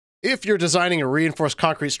If you're designing a reinforced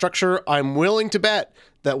concrete structure, I'm willing to bet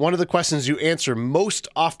that one of the questions you answer most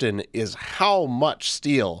often is how much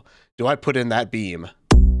steel do I put in that beam?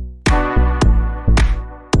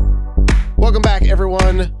 Welcome back,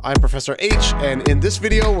 everyone. I'm Professor H, and in this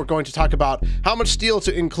video, we're going to talk about how much steel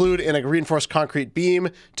to include in a reinforced concrete beam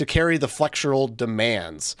to carry the flexural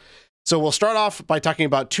demands. So we'll start off by talking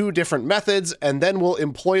about two different methods, and then we'll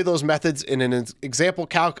employ those methods in an example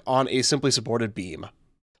calc on a simply supported beam.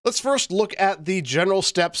 Let's first look at the general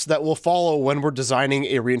steps that we'll follow when we're designing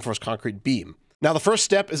a reinforced concrete beam. Now, the first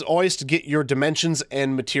step is always to get your dimensions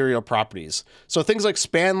and material properties. So things like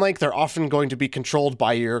span length are often going to be controlled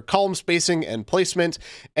by your column spacing and placement,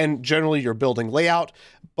 and generally your building layout.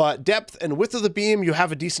 But depth and width of the beam, you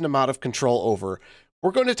have a decent amount of control over. We're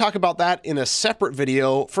going to talk about that in a separate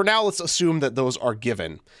video. For now, let's assume that those are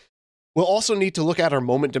given. We'll also need to look at our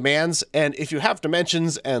moment demands, and if you have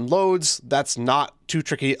dimensions and loads, that's not too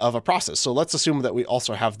tricky of a process. So let's assume that we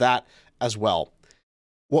also have that as well.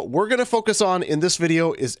 What we're going to focus on in this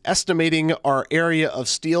video is estimating our area of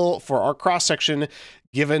steel for our cross-section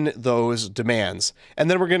given those demands.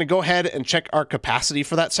 And then we're going to go ahead and check our capacity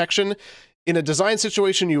for that section. In a design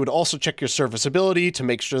situation, you would also check your serviceability to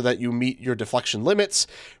make sure that you meet your deflection limits.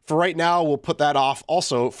 For right now, we'll put that off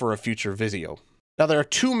also for a future video. Now, there are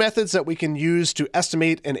two methods that we can use to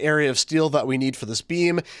estimate an area of steel that we need for this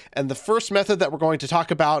beam, and the first method that we're going to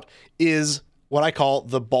talk about is what I call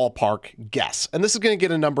the ballpark guess. And this is going to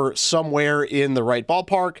get a number somewhere in the right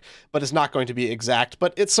ballpark, but it's not going to be exact,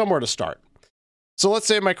 but it's somewhere to start. So let's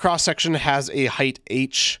say my cross-section has a height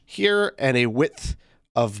h here and a width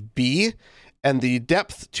of b, and the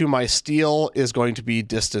depth to my steel is going to be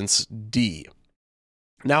distance d.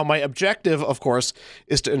 Now, my objective, of course,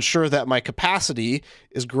 is to ensure that my capacity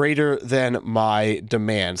is greater than my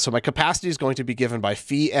demand. So my capacity is going to be given by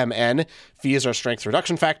phi mn. Phi is our strength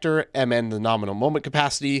reduction factor, mn the nominal moment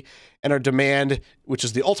capacity, and our demand, which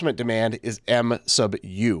is the ultimate demand, is m sub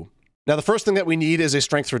u. Now, the first thing that we need is a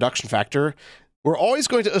strength reduction factor. We're always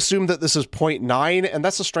going to assume that this is 0.9, and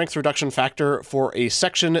that's a strength reduction factor for a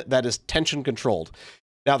section that is tension controlled.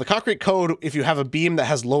 Now, the concrete code, if you have a beam that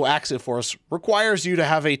has low axial force, requires you to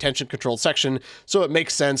have a tension-controlled section, so it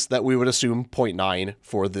makes sense that we would assume 0.9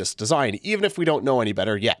 for this design, even if we don't know any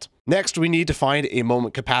better yet. Next, we need to find a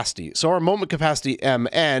moment capacity. So our moment capacity,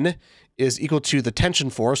 Mn, is equal to the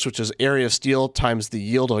tension force, which is area of steel times the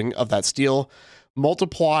yielding of that steel,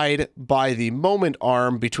 multiplied by the moment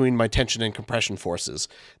arm between my tension and compression forces.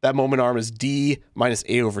 That moment arm is d minus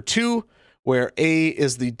a over 2, where a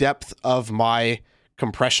is the depth of my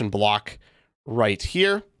compression block right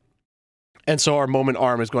here. And so our moment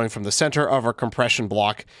arm is going from the center of our compression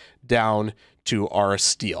block down to our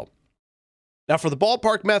steel. Now, for the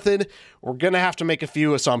ballpark method, we're going to have to make a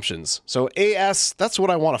few assumptions. So AS, that's what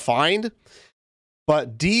I want to find.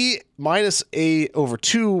 But D minus A over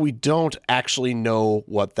 2, we don't actually know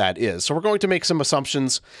what that is. So we're going to make some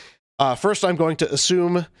assumptions. First, I'm going to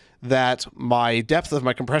assume that my depth of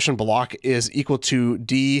my compression block is equal to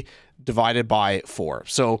D divided by 4.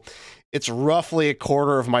 So it's roughly a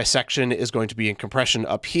quarter of my section is going to be in compression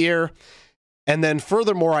up here. And then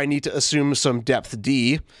furthermore, I need to assume some depth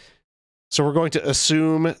D. So we're going to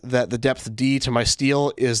assume that the depth D to my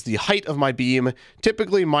steel is the height of my beam,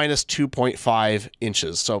 typically minus 2.5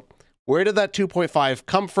 inches. So where did that 2.5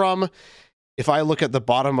 come from? If I look at the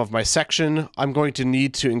bottom of my section, I'm going to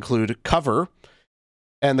need to include cover.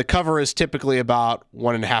 And the cover is typically about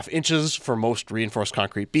 1.5 inches for most reinforced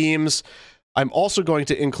concrete beams. I'm also going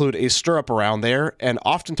to include a stirrup around there, and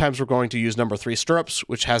oftentimes we're going to use number 3 stirrups,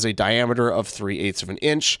 which has a diameter of 3/8 of an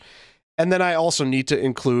inch. And then I also need to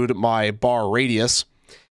include my bar radius.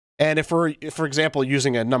 And if we're, for example,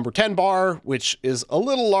 using a number 10 bar, which is a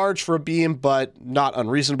little large for a beam, but not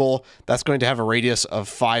unreasonable, that's going to have a radius of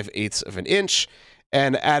 5/8 of an inch.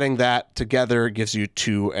 And adding that together gives you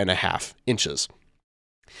 2.5 inches.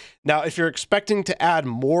 Now, if you're expecting to add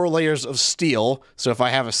more layers of steel, so if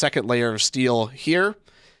I have a second layer of steel here,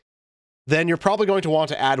 then you're probably going to want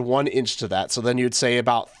to add 1 inch to that. So then you'd say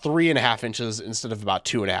about 3.5 inches instead of about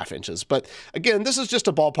 2.5 inches. But again, this is just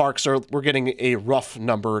a ballpark, so we're getting a rough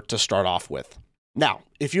number to start off with. Now,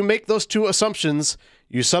 if you make those two assumptions,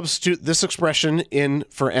 you substitute this expression in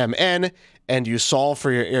for Mn, and you solve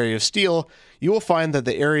for your area of steel, you will find that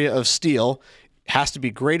the area of steel has to be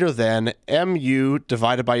greater than mu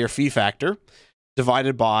divided by your phi factor,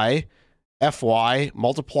 divided by Fy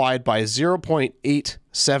multiplied by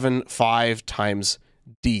 0.875 times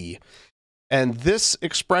D. And this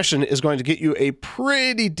expression is going to get you a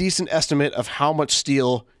pretty decent estimate of how much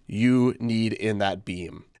steel you need in that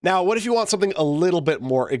beam. Now, what if you want something a little bit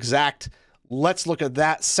more exact? let's look at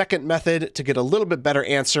that second method to get a little bit better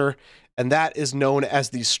answer, and that is known as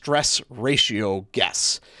the stress ratio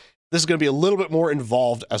guess. This is going to be a little bit more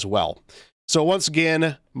involved as well. So once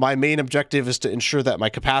again, my main objective is to ensure that my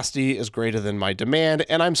capacity is greater than my demand,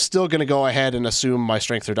 and I'm still going to go ahead and assume my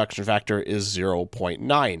strength reduction factor is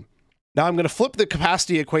 0.9. Now I'm going to flip the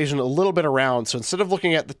capacity equation a little bit around. So instead of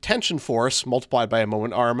looking at the tension force multiplied by a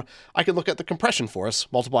moment arm, I can look at the compression force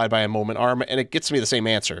multiplied by a moment arm, and it gets me the same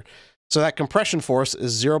answer. So that compression force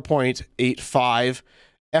is 0.85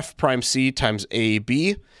 F prime C times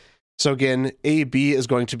AB. So again, AB is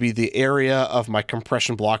going to be the area of my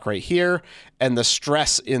compression block right here, and the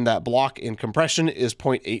stress in that block in compression is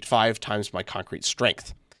 0.85 times my concrete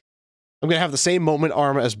strength. I'm going to have the same moment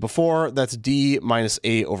arm as before. That's D minus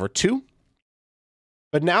A over 2.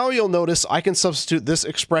 But now you'll notice I can substitute this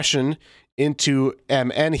expression into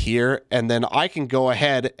MN here, and then I can go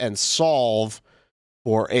ahead and solve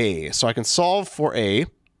for A. So I can solve for A.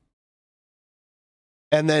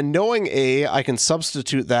 And then knowing A, I can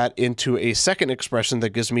substitute that into a second expression that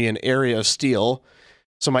gives me an area of steel.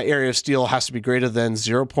 So my area of steel has to be greater than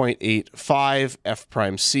 0.85 F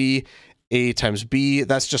prime C, A times B.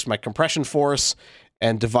 That's just my compression force,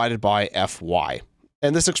 and divided by Fy.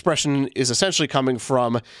 And this expression is essentially coming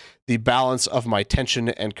from the balance of my tension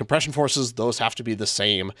and compression forces. Those have to be the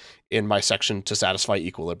same in my section to satisfy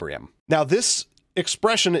equilibrium. Now this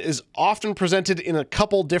expression is often presented in a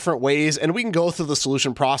couple different ways, and we can go through the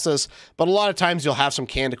solution process, but a lot of times you'll have some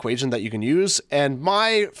canned equation that you can use, and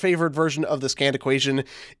my favorite version of this canned equation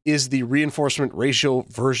is the reinforcement ratio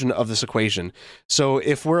version of this equation. So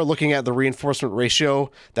if we're looking at the reinforcement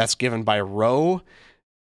ratio that's given by rho,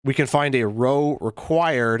 we can find a rho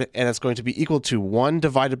required, and it's going to be equal to 1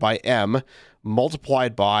 divided by m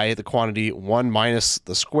multiplied by the quantity 1 minus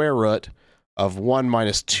the square root of 1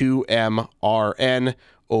 minus 2m Rn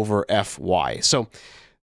over Fy. So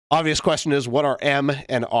obvious question is, what are m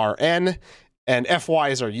and Rn? And Fy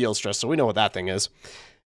is our yield stress, so we know what that thing is.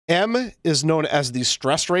 M is known as the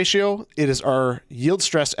stress ratio. It is our yield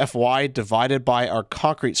stress Fy divided by our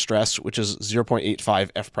concrete stress, which is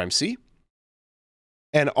 0.85 F prime C.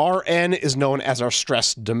 And Rn is known as our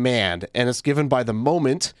stress demand, and it's given by the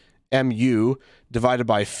moment, mu, divided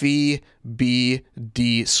by phi b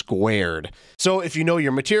d squared. So if you know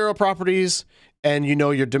your material properties and you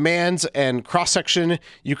know your demands and cross-section,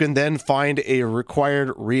 you can then find a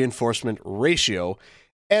required reinforcement ratio.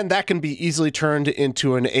 And that can be easily turned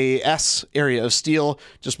into an AS, area of steel,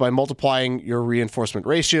 just by multiplying your reinforcement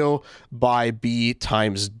ratio by B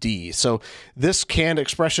times D. So this canned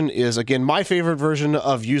expression is, again, my favorite version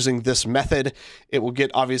of using this method. It will get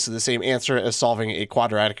obviously the same answer as solving a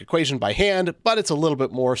quadratic equation by hand, but it's a little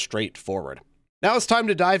bit more straightforward. Now it's time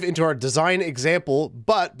to dive into our design example,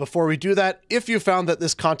 but before we do that, if you found that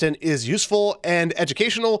this content is useful and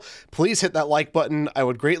educational, please hit that like button. I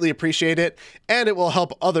would greatly appreciate it, and it will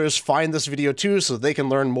help others find this video too so they can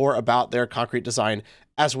learn more about their concrete design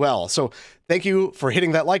as well. So thank you for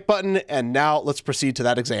hitting that like button, and now let's proceed to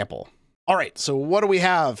that example. All right, so what do we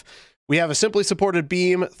have? We have a simply supported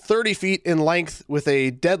beam 30 feet in length with a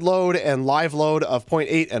dead load and live load of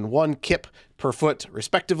 0.8 and 1 kip per foot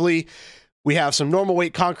respectively. We have some normal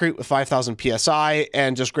weight concrete with 5,000 PSI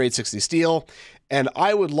and just grade 60 steel. And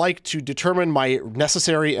I would like to determine my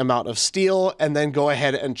necessary amount of steel and then go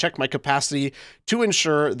ahead and check my capacity to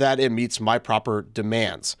ensure that it meets my proper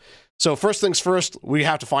demands. So first things first, we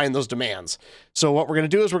have to find those demands. So what we're going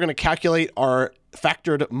to do is we're going to calculate our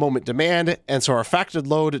factored moment demand. And so our factored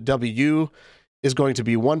load W is going to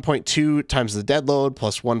be 1.2 times the dead load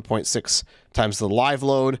plus 1.6 times the live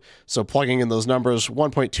load. So plugging in those numbers,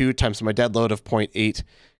 1.2 times my dead load of 0.8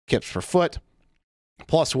 kips per foot,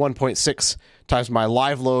 plus 1.6 times my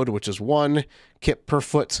live load, which is 1 kip per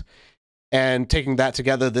foot. And taking that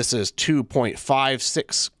together, this is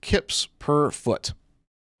 2.56 kips per foot.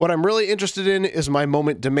 What I'm really interested in is my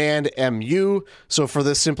moment demand, mu. So for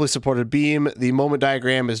this simply supported beam, the moment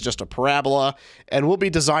diagram is just a parabola, and we'll be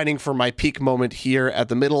designing for my peak moment here at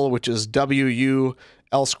the middle, which is WU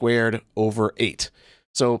L squared over 8.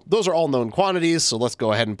 So those are all known quantities, so let's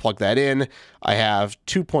go ahead and plug that in. I have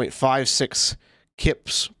 2.56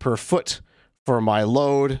 kips per foot for my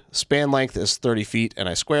load. Span length is 30 feet, and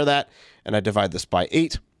I square that, and I divide this by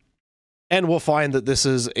 8. And we'll find that this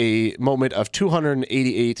is a moment of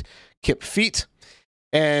 288 kip feet.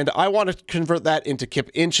 And I want to convert that into kip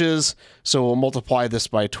inches. So we'll multiply this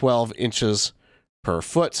by 12 inches per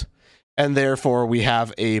foot. And therefore we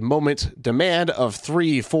have a moment demand of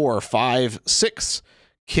 3, 4, 5, 6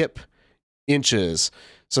 kip inches.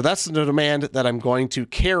 So that's the demand that I'm going to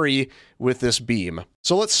carry with this beam.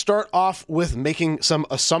 So let's start off with making some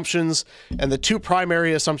assumptions. And the two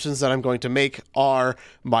primary assumptions that I'm going to make are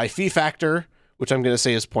my phi factor, which I'm going to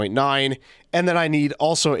say is 0.9. And then I need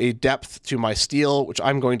also a depth to my steel, which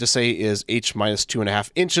I'm going to say is h minus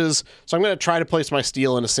 2.5 inches. So I'm going to try to place my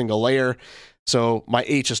steel in a single layer. So my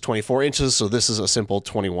h is 24 inches. So this is a simple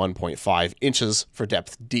 21.5 inches for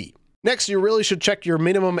depth D. Next, you really should check your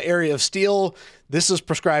minimum area of steel. This is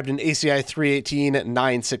prescribed in ACI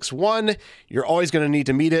 318-961. You're always going to need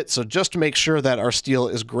to meet it. So just to make sure that our steel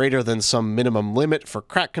is greater than some minimum limit for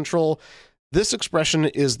crack control, this expression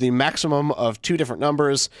is the maximum of two different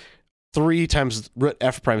numbers, 3 times root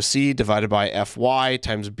f prime c divided by fy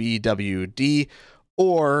times bwd,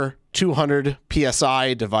 or 200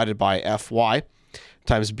 psi divided by fy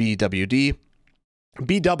times bwd.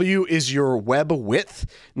 BW is your web width.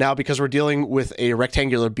 Now, because we're dealing with a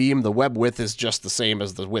rectangular beam, the web width is just the same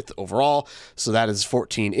as the width overall, so that is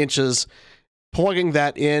 14 inches. Plugging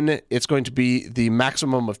that in, it's going to be the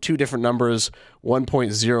maximum of two different numbers,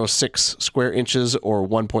 1.06 square inches or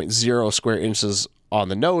 1.0 square inches on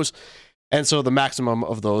the nose. And so the maximum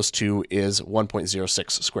of those two is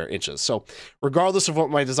 1.06 square inches. So regardless of what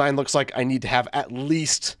my design looks like, I need to have at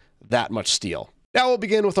least that much steel. Now we'll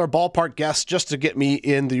begin with our ballpark guess just to get me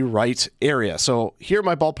in the right area. So here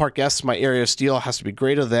my ballpark guess, my area of steel has to be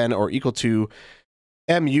greater than or equal to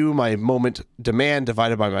mu, my moment demand,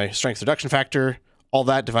 divided by my strength reduction factor, all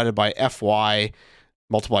that divided by Fy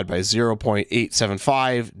multiplied by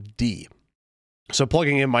 0.875 D. So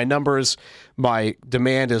plugging in my numbers, my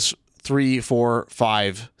demand is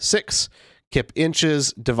 3.456 kip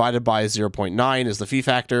inches divided by 0.9 is the phi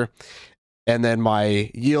factor. And then my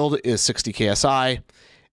yield is 60 ksi.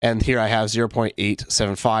 And here I have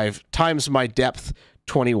 0.875 times my depth,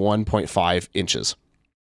 21.5 inches.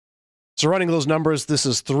 So running those numbers, this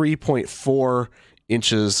is 3.4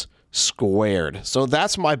 inches squared. So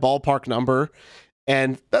that's my ballpark number.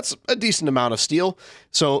 And that's a decent amount of steel.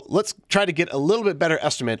 So let's try to get a little bit better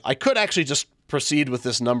estimate. I could actually just proceed with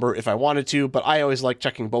this number if I wanted to, but I always like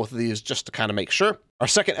checking both of these just to kind of make sure. Our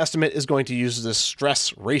second estimate is going to use this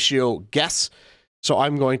stress ratio guess. So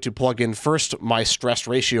I'm going to plug in first my stress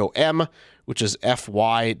ratio M, which is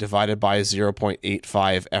Fy divided by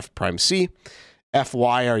 0.85 F prime C.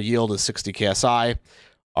 Fy, our yield is 60 ksi.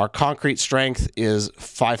 Our concrete strength is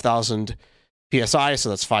 5,000 psi, so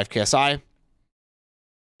that's 5 ksi.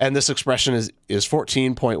 And this expression is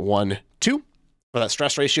 14.12 for that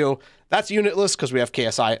stress ratio. That's unitless because we have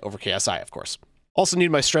KSI over KSI, of course. Also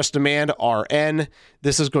need my stress demand, Rn.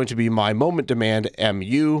 This is going to be my moment demand,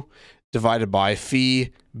 Mu, divided by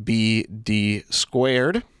phi bd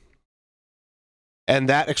squared. And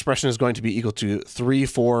that expression is going to be equal to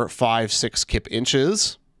 3.456 kip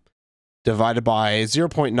inches, divided by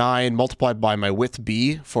 0.9 multiplied by my width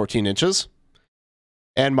B, 14 inches,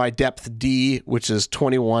 and my depth D, which is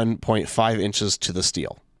 21.5 inches to the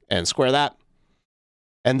steel. And square that.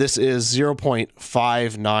 And this is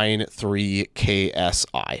 0.593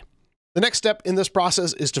 KSI. The next step in this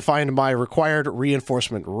process is to find my required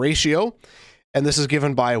reinforcement ratio. And this is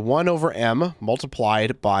given by 1 over m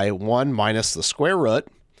multiplied by 1 minus the square root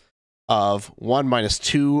of 1 minus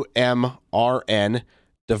 2m Rn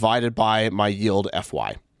divided by my yield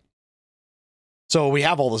Fy. So we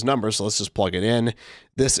have all those numbers, so let's just plug it in.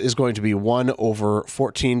 This is going to be 1 over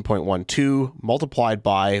 14.12 multiplied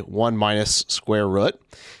by 1 minus square root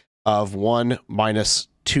of 1 minus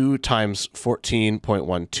 2 times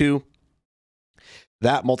 14.12.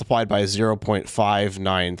 That multiplied by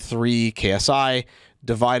 0.593 KSI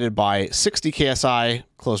divided by 60 KSI,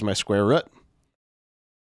 close my square root.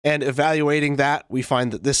 And evaluating that, we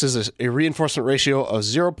find that this is a reinforcement ratio of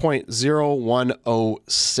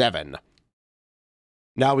 0.0107.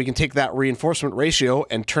 Now we can take that reinforcement ratio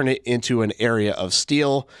and turn it into an area of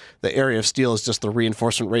steel. The area of steel is just the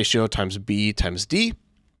reinforcement ratio times B times D.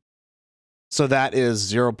 So that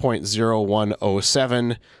is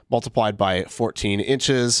 0.0107 multiplied by 14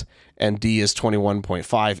 inches, and D is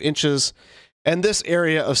 21.5 inches. And this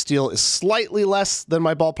area of steel is slightly less than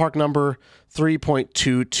my ballpark number,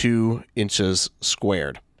 3.22 inches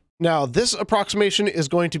squared. Now, this approximation is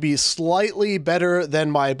going to be slightly better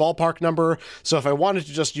than my ballpark number, so if I wanted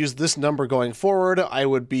to just use this number going forward, I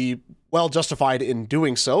would be well justified in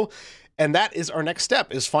doing so. And that is our next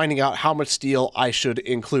step, is finding out how much steel I should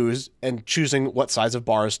include and choosing what size of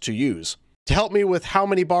bars to use. To help me with how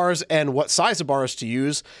many bars and what size of bars to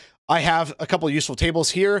use, I have a couple of useful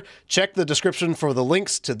tables here. Check the description for the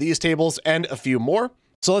links to these tables and a few more.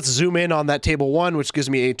 So let's zoom in on that table 1, which gives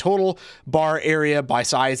me a total bar area by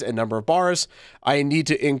size and number of bars. I need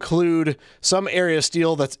to include some area of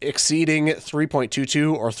steel that's exceeding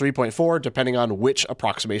 3.22 or 3.4, depending on which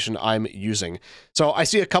approximation I'm using. So I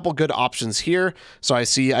see a couple good options here. So I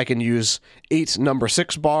see I can use 8 number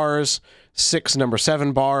 6 bars, 6 number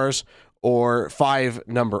 7 bars, or 5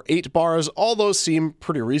 number 8 bars. All those seem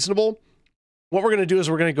pretty reasonable. What we're going to do is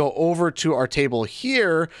we're going to go over to our table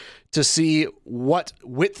here to see what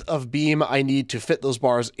width of beam I need to fit those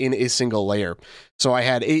bars in a single layer. So I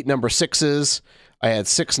had 8 number 6s, I had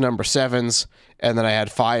 6 number 7s, and then I had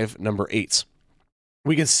 5 number 8s.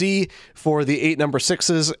 We can see for the 8 number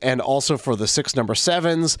 6s and also for the 6 number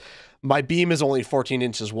 7s, my beam is only 14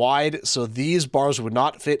 inches wide, so these bars would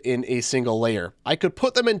not fit in a single layer. I could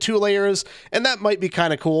put them in 2 layers, and that might be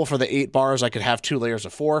kind of cool for the 8 bars. I could have 2 layers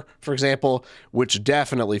of 4, for example, which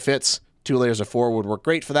definitely fits. 2 layers of 4 would work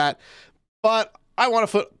great for that. But I want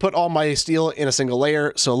to put all my steel in a single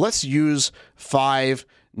layer, so let's use 5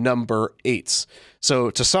 number 8s. So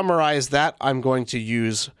to summarize that, I'm going to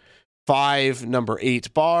use 5 number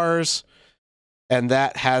 8 bars, and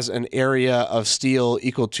that has an area of steel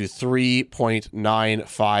equal to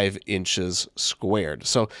 3.95 inches squared.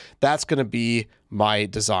 So that's going to be my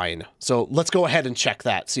design. So let's go ahead and check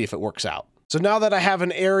that, see if it works out. So now that I have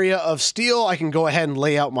an area of steel, I can go ahead and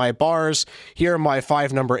lay out my bars. Here are my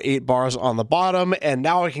 5 number 8 bars on the bottom, and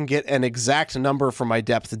now I can get an exact number for my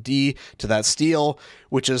depth D to that steel,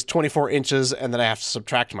 which is 24 inches, and then I have to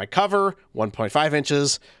subtract my cover, 1.5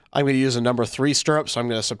 inches. I'm going to use a number 3 stirrup, so I'm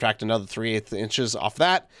going to subtract another 3/8 inches off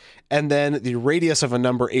that. And then the radius of a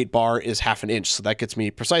number 8 bar is 1/2 inch, so that gets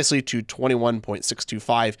me precisely to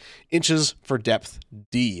 21.625 inches for depth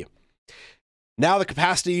D. Now the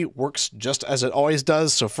capacity works just as it always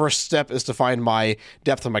does. So first step is to find my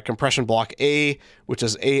depth of my compression block A, which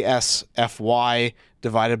is ASFY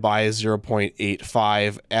divided by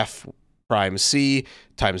 0.85 F prime C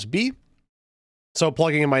times B. So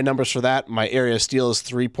plugging in my numbers for that, my area of steel is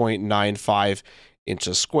 3.95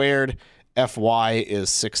 inches squared. Fy is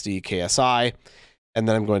 60 KSI. And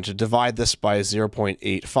then I'm going to divide this by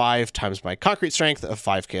 0.85 times my concrete strength of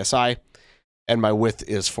 5 KSI. And my width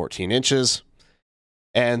is 14 inches.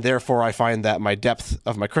 And therefore I find that my depth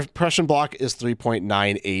of my compression block is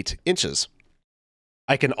 3.98 inches.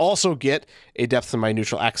 I can also get a depth of my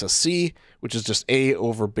neutral axis C, which is just A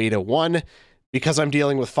over beta 1. Because I'm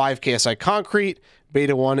dealing with 5 KSI concrete,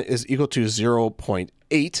 beta 1 is equal to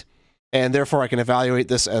 0.8, and therefore I can evaluate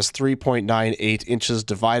this as 3.98 inches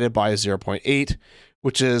divided by 0.8,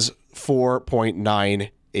 which is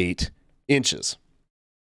 4.98 inches.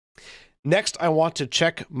 Next, I want to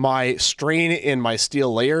check my strain in my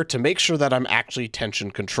steel layer to make sure that I'm actually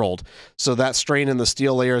tension controlled. So that strain in the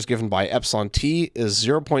steel layer is given by epsilon T is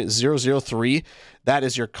 0.003. That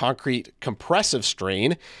is your concrete compressive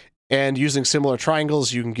strain. And using similar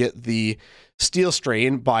triangles, you can get the steel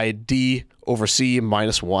strain by D over C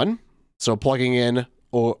minus 1. So plugging in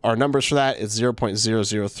our numbers for that is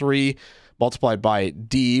 0.003 multiplied by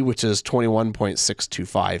D, which is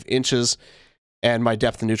 21.625 inches. And my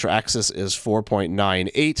depth of neutral axis is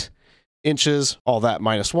 4.98 inches, all that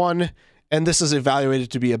minus 1. And this is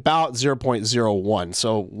evaluated to be about 0.01,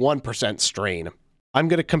 so 1% strain. I'm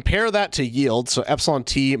going to compare that to yield, so epsilon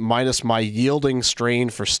T minus my yielding strain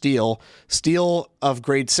for steel. Steel of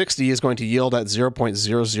grade 60 is going to yield at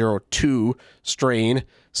 0.002 strain,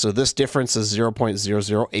 so this difference is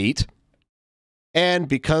 0.008. And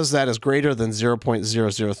because that is greater than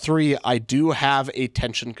 0.003, I do have a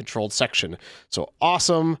tension-controlled section. So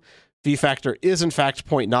awesome. V factor is in fact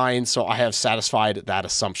 0.9, so I have satisfied that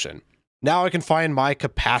assumption. Now I can find my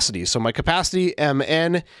capacity. So my capacity,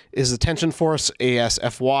 Mn, is the tension force,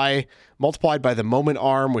 ASFY, multiplied by the moment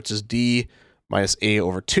arm, which is D minus A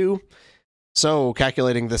over 2. So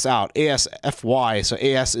calculating this out, ASFY, so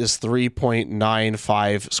AS is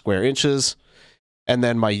 3.95 square inches, and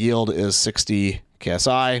then my yield is 60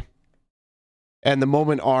 KSI. And the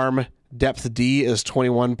moment arm depth D is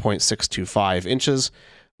 21.625 inches,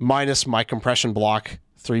 minus my compression block,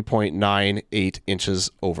 3.98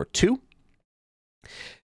 inches over 2.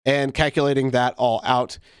 And calculating that all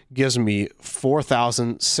out gives me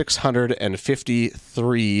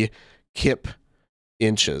 4,653 kip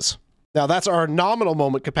inches. Now that's our nominal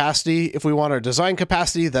moment capacity. If we want our design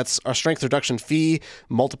capacity, that's our strength reduction phi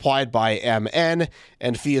multiplied by Mn,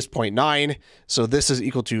 and phi is 0.9. So this is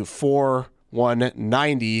equal to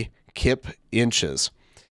 4,190 kip inches.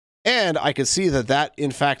 And I can see that that,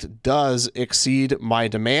 in fact, does exceed my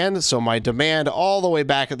demand. So my demand all the way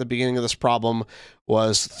back at the beginning of this problem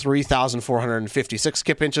was 3,456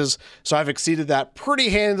 kip inches. So I've exceeded that pretty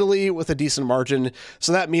handily with a decent margin.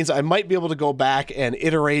 So that means I might be able to go back and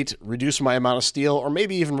iterate, reduce my amount of steel, or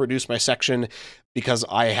maybe even reduce my section because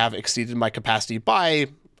I have exceeded my capacity by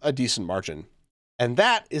a decent margin. And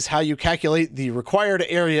that is how you calculate the required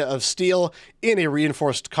area of steel in a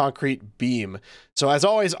reinforced concrete beam. So as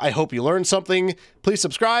always, I hope you learned something. Please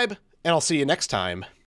subscribe, and I'll see you next time.